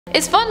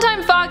Is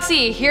Funtime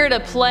Foxy here to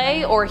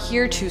play or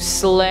here to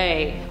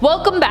slay?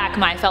 Welcome back,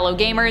 my fellow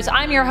gamers.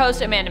 I'm your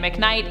host, Amanda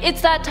McKnight.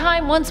 It's that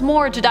time once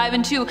more to dive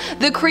into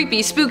the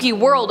creepy, spooky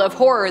world of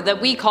horror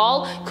that we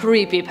call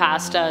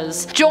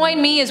creepypastas.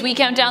 Join me as we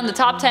count down the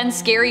top 10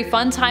 scary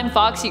Funtime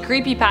Foxy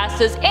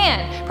creepypastas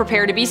and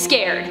prepare to be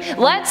scared.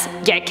 Let's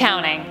get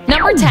counting.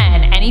 Number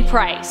 10, Any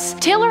Price.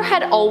 Taylor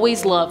had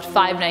always loved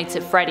Five Nights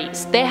at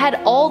Freddy's. They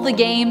had all the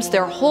games,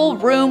 their whole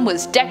room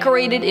was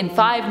decorated in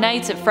Five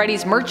Nights at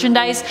Freddy's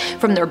merchandise,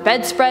 from their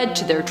bedspread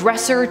to their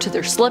dresser to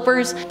their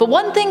slippers, but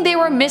one thing they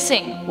were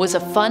missing was a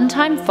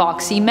Funtime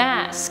Foxy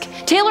mask.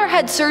 Taylor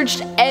had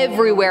searched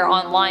everywhere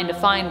online to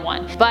find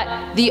one,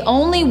 but the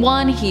only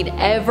one he'd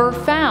ever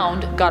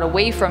found got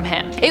away from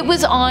him. It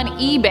was on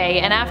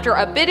eBay, and after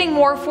a bidding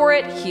war for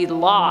it, he'd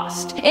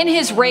lost. In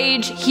his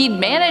rage, he'd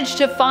managed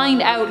to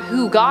find out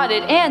who got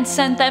it and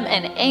sent them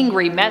an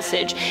angry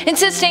message,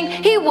 insisting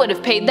he would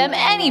have paid them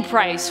any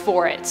price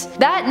for it.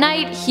 That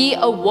night, he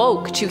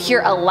awoke to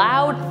hear a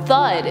loud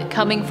thud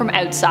coming from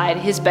outside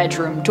his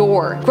bedroom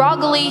door.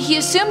 Groggily, he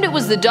assumed it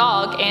was the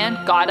dog and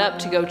got up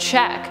to go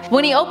check.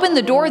 When he opened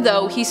the door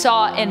though, he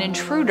saw an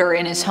intruder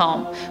in his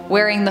home,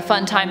 wearing the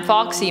Funtime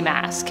Foxy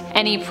mask.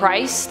 Any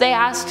price? They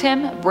asked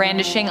him,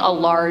 brandishing a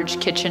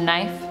large kitchen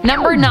knife.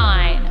 Number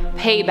 9.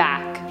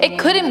 Payback. It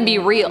couldn't be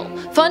real.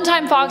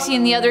 Funtime Foxy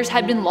and the others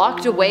had been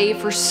locked away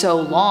for so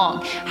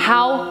long.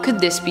 How could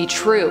this be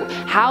true?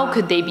 How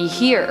could they be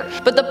here?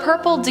 But the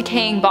purple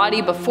decaying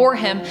body before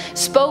him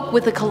spoke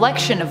with a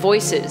collection of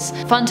voices.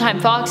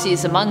 Funtime Foxy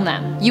is among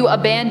them. You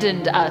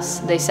abandoned us,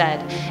 they said,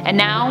 and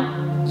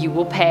now you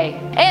will pay.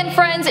 And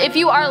friends, if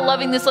you are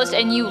loving this list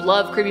and you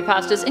love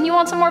creepypastas and you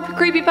want some more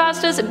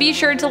creepypastas, be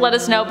sure to let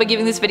us know by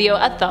giving this video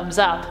a thumbs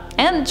up.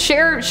 And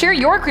share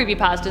your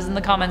creepypastas in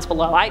the comments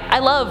below. I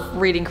love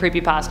reading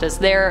creepypastas.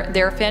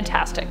 They're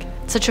fantastic.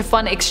 Such a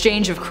fun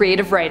exchange of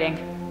creative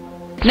writing.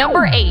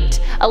 Number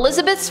 8.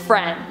 Elizabeth's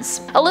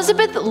friends.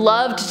 Elizabeth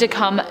loved to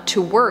come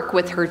to work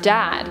with her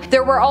dad.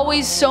 There were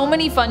always so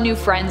many fun new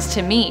friends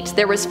to meet.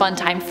 There was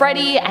Funtime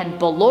Freddy and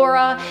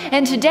Ballora,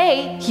 and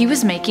today he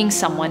was making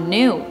someone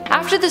new.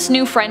 After this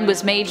new friend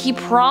was made, he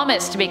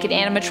promised to make an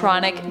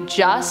animatronic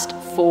just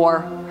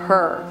for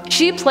her.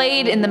 She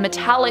played in the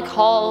metallic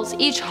halls,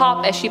 each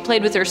hop as she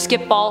played with her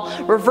skip ball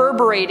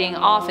reverberating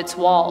off its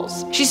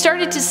walls. She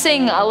started to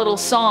sing a little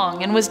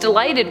song and was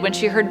delighted when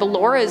she heard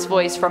Ballora's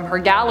voice from her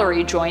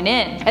gallery join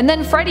in, and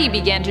then Freddy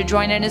began to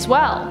join in as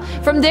well.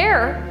 From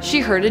there, she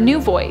heard a new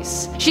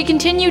voice. She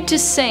continued to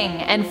sing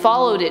and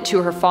followed it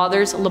to her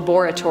father's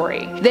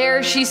laboratory.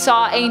 There she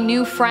saw a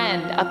new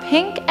friend, a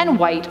pink and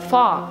white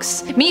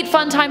fox. "Meet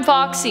Funtime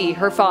Foxy,"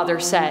 her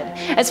father said.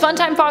 As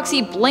Funtime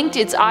Foxy blinked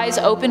its eyes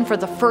open for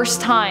the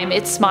first time,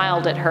 it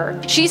smiled at her.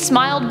 She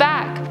smiled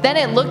back. Then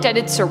it looked at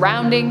its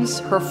surroundings,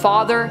 her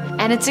father,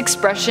 and its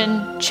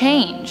expression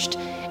changed.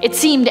 It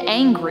seemed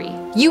angry.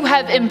 "You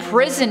have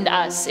imprisoned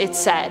us," it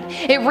said.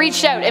 It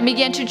reached out and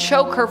began to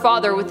choke her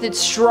father with its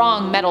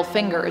strong metal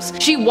fingers.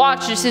 She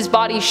watched as his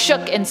body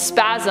shook and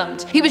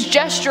spasmed. He was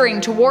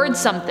gesturing towards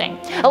something.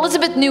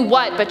 Elizabeth knew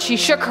what, but she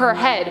shook her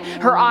head,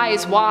 her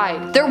eyes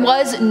wide. There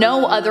was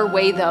no other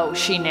way though,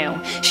 she knew.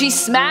 She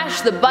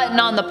smashed the button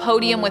on the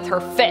podium with her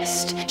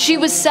fist. She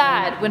was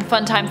sad when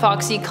Funtime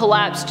Foxy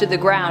collapsed to the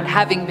ground,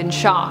 having been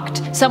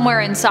shocked. Somewhere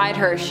inside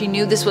her, she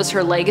knew this was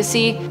her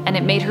legacy, and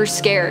it made her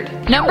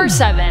scared. Number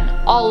 7.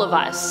 All of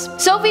Us.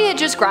 Sophie had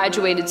just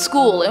graduated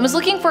school and was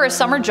looking for a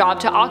summer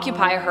job to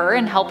occupy her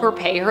and help her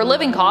pay her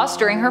living costs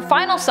during her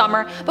final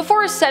summer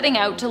before setting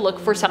out to look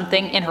for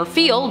something in her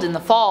field in the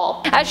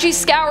fall. As she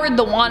scoured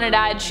the wanted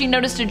ad, she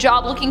noticed a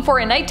job looking for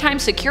a nighttime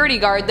security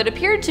guard that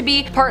appeared to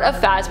be part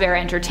of Fazbear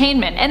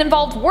Entertainment and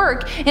involved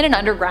work in an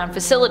underground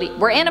facility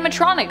where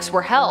animatronics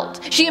were held.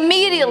 She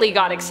immediately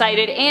got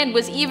excited and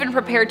was even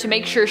prepared to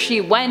make sure she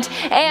went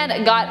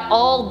and got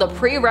all the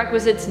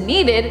prerequisites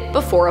needed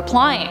before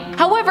applying.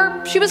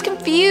 However, she was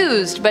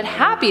confused but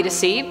happy to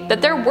see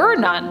that there were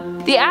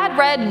none. The ad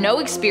read "No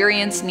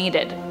experience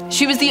needed."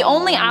 She was the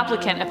only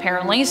applicant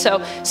apparently,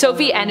 so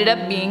Sophie ended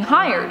up being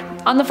hired.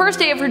 On the first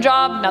day of her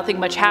job, nothing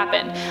much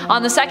happened.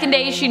 On the second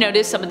day, she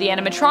noticed some of the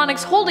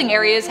animatronics holding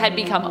areas had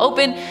become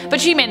open, but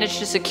she managed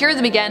to secure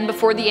them again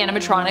before the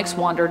animatronics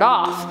wandered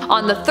off.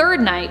 On the third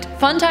night,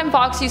 Funtime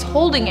Foxy's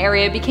holding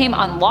area became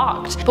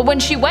unlocked, but when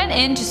she went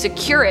in to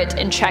secure it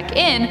and check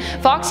in,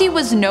 Foxy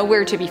was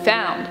nowhere to be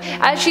found.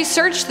 As she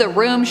searched the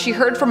room, she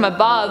heard from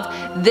above,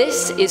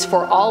 "This is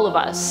for all of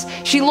us."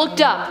 She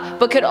looked up,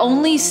 but could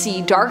only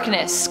see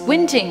darkness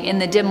squinting in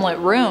the dim-lit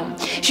room.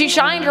 She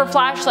shined her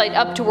flashlight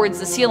up towards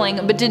the ceiling,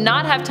 but did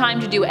not have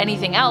time to do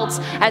anything else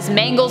as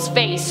Mangle's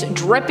face,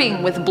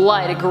 dripping with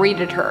blood,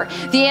 greeted her.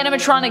 The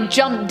animatronic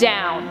jumped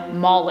down,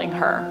 mauling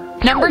her.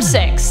 Number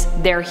 6.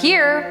 They're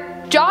here.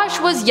 Josh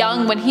was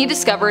young when he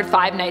discovered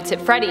Five Nights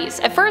at Freddy's.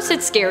 At first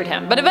it scared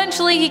him, but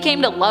eventually he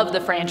came to love the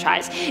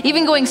franchise,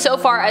 even going so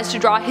far as to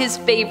draw his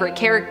favorite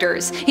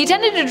characters. He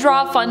tended to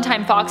draw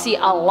Funtime Foxy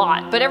a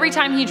lot, but every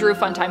time he drew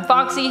Funtime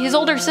Foxy, his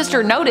older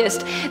sister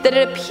noticed that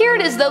it appeared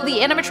as though the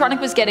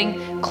animatronic was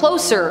getting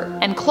closer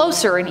and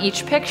closer in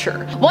each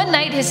picture. One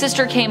night his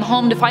sister came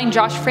home to find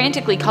Josh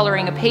frantically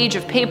coloring a page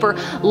of paper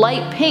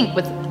light pink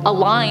with a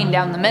line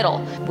down the middle.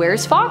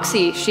 "Where's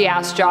Foxy?" she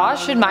asked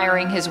Josh,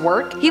 admiring his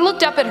work. He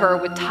looked up at her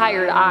with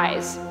tired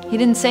eyes. He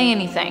didn't say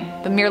anything,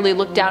 but merely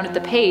looked down at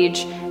the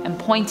page and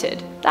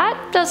pointed. "That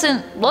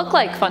doesn't look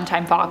like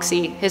Funtime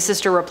Foxy," his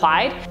sister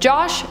replied.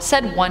 Josh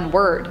said one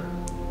word: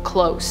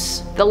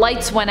 "Close." The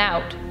lights went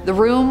out. The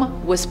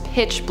room was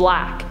pitch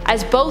black.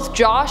 As both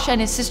Josh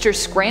and his sister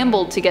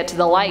scrambled to get to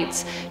the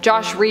lights,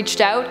 Josh reached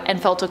out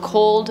and felt a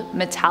cold,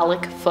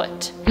 metallic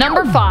foot.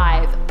 Number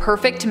 5.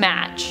 Perfect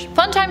match.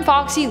 Funtime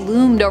Foxy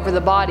loomed over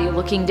the body,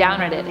 looking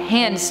down at it,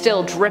 hands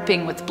still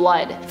dripping with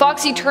blood.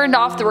 Foxy turned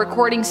off the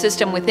recording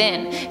system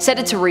within, set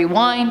it to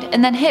rewind,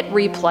 and then hit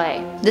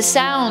replay. The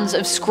sounds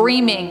of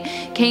screaming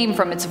came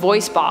from its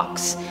voice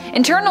box.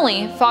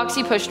 Internally,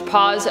 Foxy pushed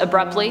pause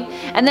abruptly,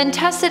 and then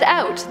tested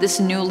out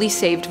this newly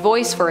saved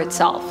voice for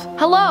itself.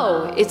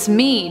 "Hello, it's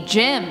me,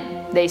 Jim,"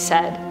 they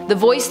said. The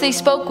voice they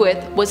spoke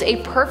with was a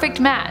perfect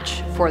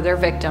match for their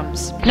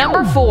victims.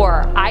 Number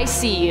 4. I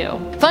See You.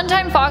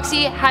 Funtime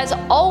Foxy has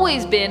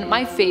always been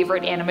my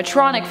favorite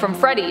animatronic from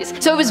Freddy's,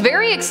 so I was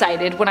very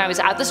excited when I was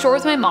at the store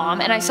with my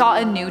mom and I saw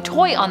a new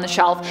toy on the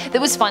shelf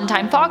that was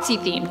Funtime Foxy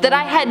themed that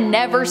I had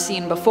never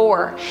seen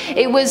before.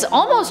 It was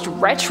almost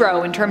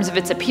retro in terms of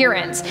its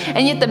appearance,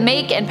 and yet the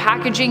make and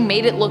packaging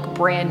made it look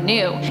brand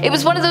new. It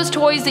was one of those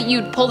toys that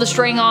you'd pull the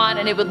string on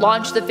and it would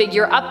launch the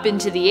figure up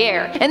into the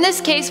air. In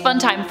this case,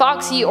 Funtime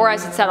Foxy, or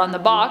as it said on the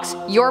box,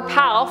 your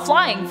pal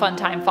flying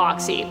Funtime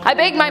Foxy. I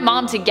begged my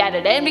mom to get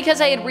it, and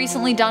because I had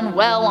recently done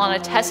well on a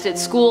test at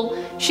school,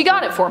 she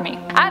got it for me.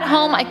 At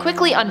home, I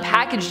quickly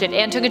unpackaged it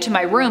and took it to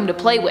my room to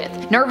play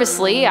with.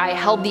 Nervously, I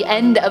held the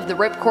end of the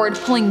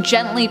ripcord, pulling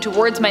gently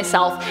towards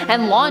myself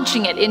and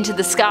launching it into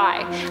the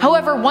sky.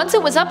 However, once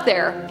it was up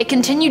there, it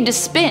continued to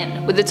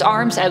spin with its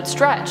arms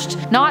outstretched,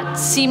 not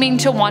seeming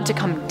to want to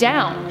come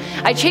down.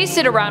 I chased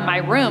it around my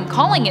room,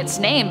 calling its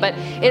name, but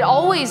it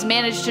always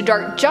managed to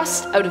dart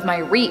just out of my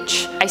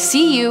reach. "I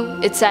see you,"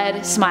 it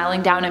said,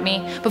 smiling down at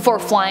me, before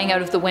flying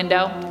out of the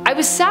window. I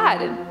was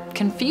sad and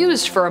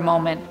confused for a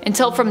moment,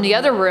 until from the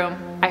other room,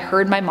 I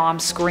heard my mom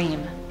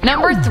scream.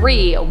 Number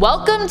 3.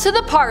 Welcome to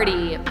the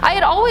party. I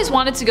had always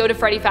wanted to go to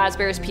Freddy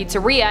Fazbear's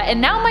Pizzeria,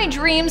 and now my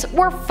dreams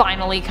were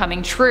finally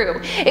coming true.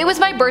 It was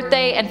my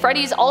birthday, and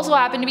Freddy's also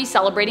happened to be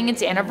celebrating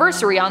its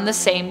anniversary on the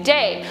same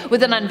day,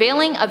 with an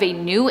unveiling of a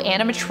new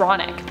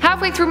animatronic.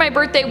 Halfway through my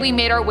birthday, we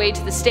made our way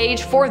to the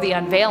stage for the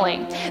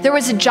unveiling. There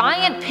was a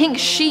giant pink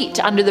sheet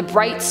under the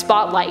bright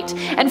spotlight,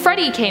 and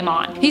Freddy came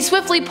on. He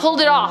swiftly pulled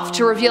it off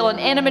to reveal an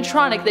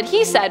animatronic that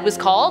he said was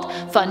called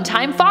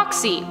Funtime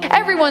Foxy.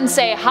 "Everyone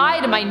say hi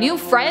to my new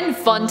friend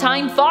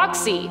Funtime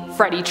Foxy,"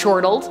 Freddy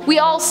chortled. We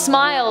all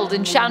smiled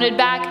and shouted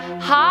back,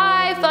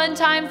 "Hi,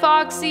 Funtime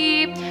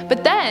Foxy!"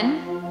 But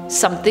then,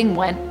 something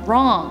went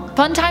wrong.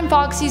 Funtime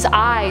Foxy's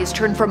eyes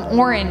turned from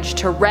orange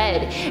to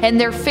red, and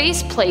their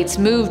face plates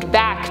moved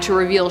back to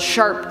reveal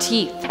sharp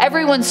teeth.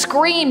 Everyone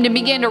screamed and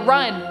began to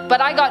run,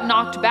 but I got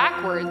knocked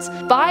backwards.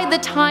 By the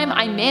time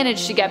I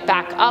managed to get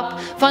back up,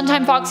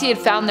 Funtime Foxy had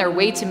found their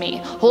way to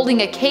me, holding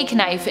a cake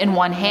knife in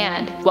one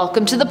hand.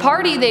 "Welcome to the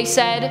party," they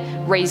said,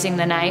 raising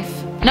the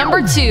knife.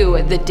 Number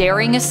 2. The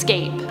Daring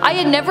Escape. I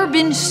had never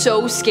been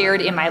so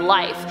scared in my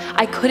life.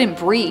 I couldn't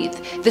breathe.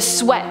 The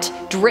sweat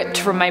dripped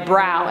from my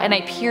brow, and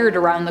I peered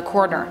around the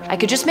corner. I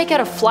could just make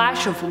out a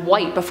flash of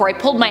white before I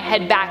pulled my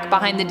head back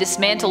behind the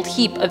dismantled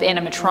heap of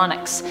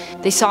animatronics.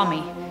 They saw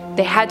me.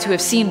 They had to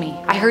have seen me.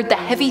 I heard the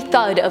heavy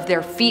thud of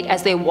their feet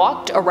as they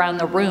walked around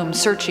the room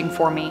searching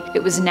for me.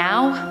 It was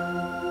now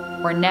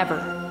or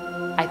never,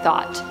 I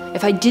thought.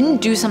 If I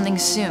didn't do something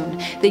soon,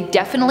 they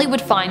definitely would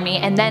find me,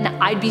 and then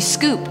I'd be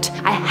scooped.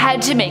 I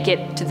had to make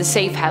it to the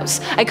safe house.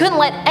 I couldn't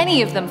let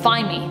any of them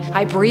find me.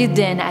 I breathed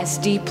in as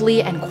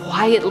deeply and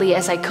quietly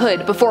as I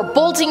could before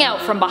bolting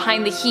out from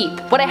behind the heap.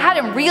 What I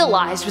hadn't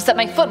realized was that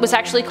my foot was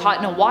actually caught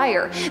in a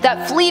wire.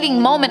 That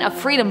fleeting moment of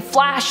freedom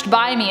flashed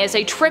by me as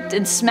I tripped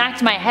and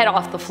smacked my head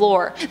off the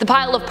floor, the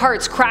pile of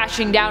parts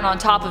crashing down on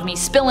top of me,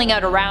 spilling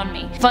out around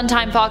me.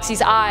 Funtime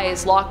Foxy's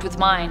eyes locked with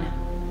mine.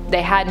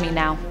 They had me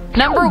now.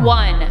 Number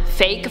 1.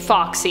 Fake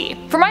Foxy.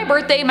 For my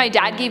birthday, my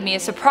dad gave me a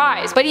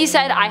surprise, but he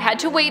said I had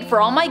to wait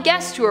for all my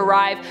guests to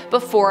arrive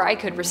before I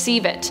could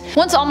receive it.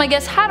 Once all my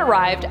guests had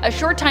arrived, a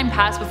short time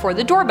passed before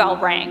the doorbell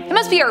rang. It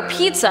must be our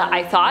pizza,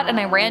 I thought, and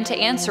I ran to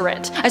answer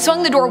it. I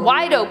swung the door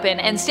wide open,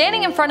 and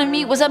standing in front of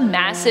me was a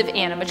massive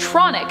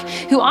animatronic,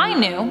 who I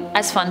knew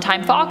as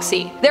Funtime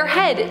Foxy. Their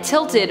head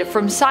tilted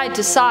from side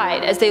to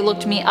side as they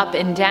looked me up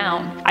and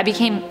down. I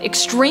became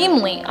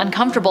extremely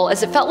uncomfortable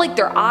as it felt like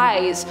their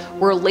eyes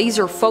were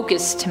laser focused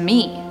to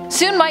me.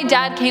 Soon my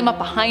dad came up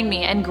behind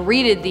me and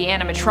greeted the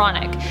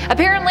animatronic.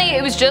 Apparently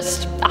it was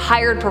just a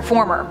hired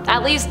performer,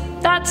 at least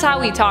that's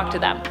how he talked to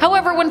them.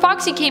 However, when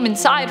Foxy came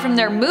inside, from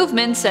their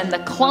movements and the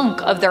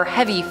clunk of their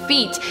heavy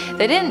feet,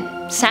 they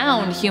didn't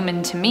sound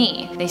human to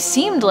me. They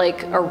seemed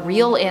like a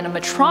real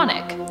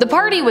animatronic. The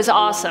party was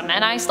awesome,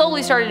 and I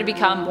slowly started to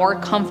become more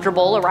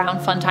comfortable around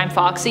Funtime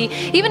Foxy,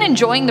 even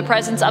enjoying the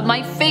presence of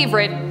my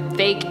favorite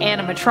fake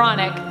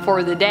animatronic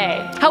for the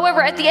day.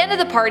 However, at the end of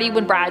the party,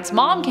 when Brad's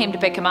mom came to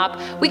pick him up,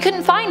 we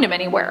couldn't find him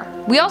anywhere.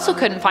 We also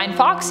couldn't find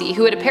Foxy,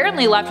 who had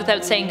apparently left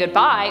without saying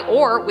goodbye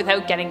or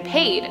without getting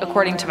paid,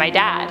 according to my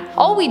dad.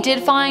 All we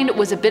did find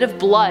was a bit of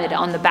blood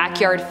on the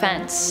backyard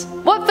fence.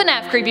 What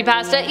FNAF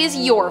creepypasta is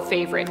your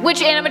favorite? Which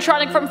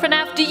animatronic from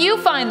FNAF do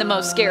you find the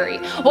most scary?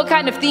 What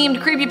kind of themed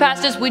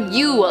creepypastas would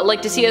you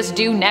like to see us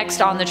do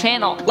next on the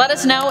channel? Let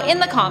us know in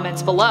the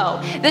comments below.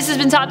 This has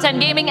been Top 10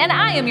 Gaming, and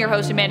I am your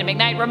host Amanda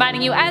McKnight,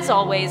 reminding you as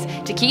always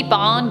to keep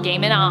on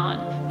gaming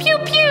on. Pew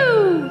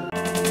pew!